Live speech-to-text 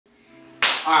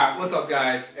Alright, what's up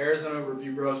guys? Arizona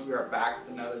Review Bros. We are back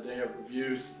with another day of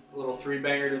reviews. A little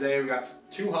three-banger today. We got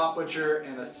 2 Hot Butcher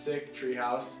and a sick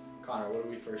treehouse. Connor, what are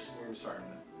we starting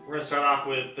with? We're going to start off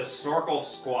with the Snorkel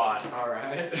Squad.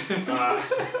 Alright. I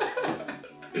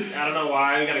don't know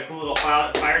why. We got a cool little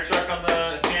fire truck on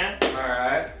the can.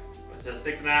 Alright. It's a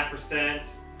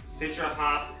 6.5% Citra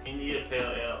hopped India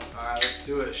Pale Ale. Alright, let's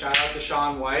do it. Shout out to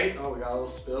Sean White. Oh, we got a little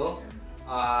spill.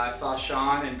 I saw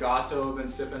Sean and Gato have been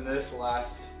sipping this the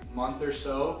last month or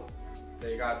so.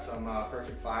 They got some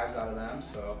perfect fives out of them,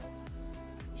 so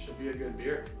should be a good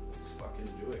beer. Let's fucking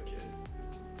do it, kid.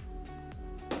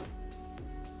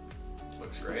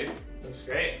 Looks great. Looks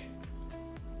great.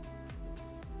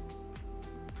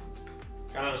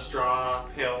 Kind of a straw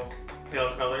pale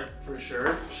color. For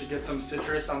sure. Should get some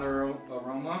citrus on the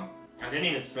aroma. I didn't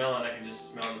even smell it. I can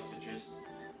just smell the citrus.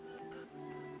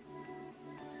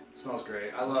 Smells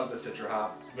great. I love the Citra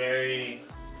hop. It's very,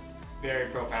 very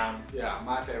profound. Yeah,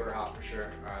 my favorite hop for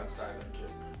sure. All right, let's dive in, kid.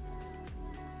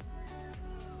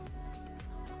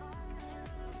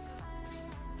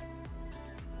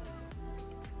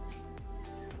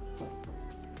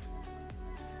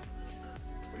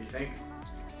 What do you think?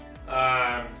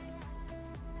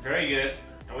 Very good.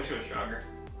 I wish it was stronger.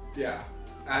 Yeah,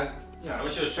 as you know, I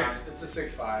wish it was stronger. It's a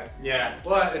 6.5. Yeah.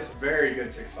 But it's very good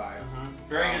 6.5.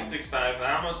 Very good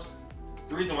 6.5.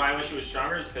 The reason why I wish it was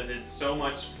stronger is because it's so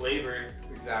much flavor.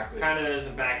 Exactly. Kind of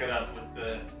doesn't back it up with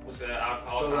the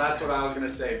alcohol. So that's what I was gonna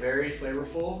say. Very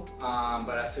flavorful,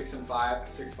 but at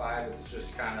 6.5, it's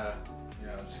just kind of,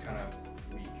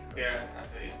 weak. Yeah, I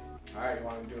feel you. All right, you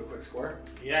want to do a quick score?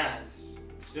 Yeah, it's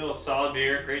still a solid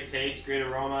beer. Great taste, great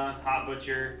aroma. Hot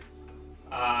Butcher.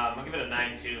 I'll give it a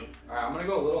 9.2. All right, I'm gonna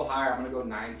go a little higher. I'm gonna go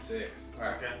 9.6. All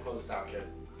right, okay. Close this out, kid.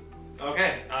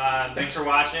 Okay. Thanks for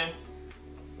watching.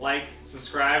 Like,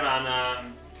 subscribe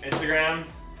on Instagram.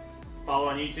 Follow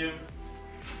on YouTube.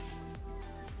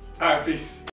 All right, peace.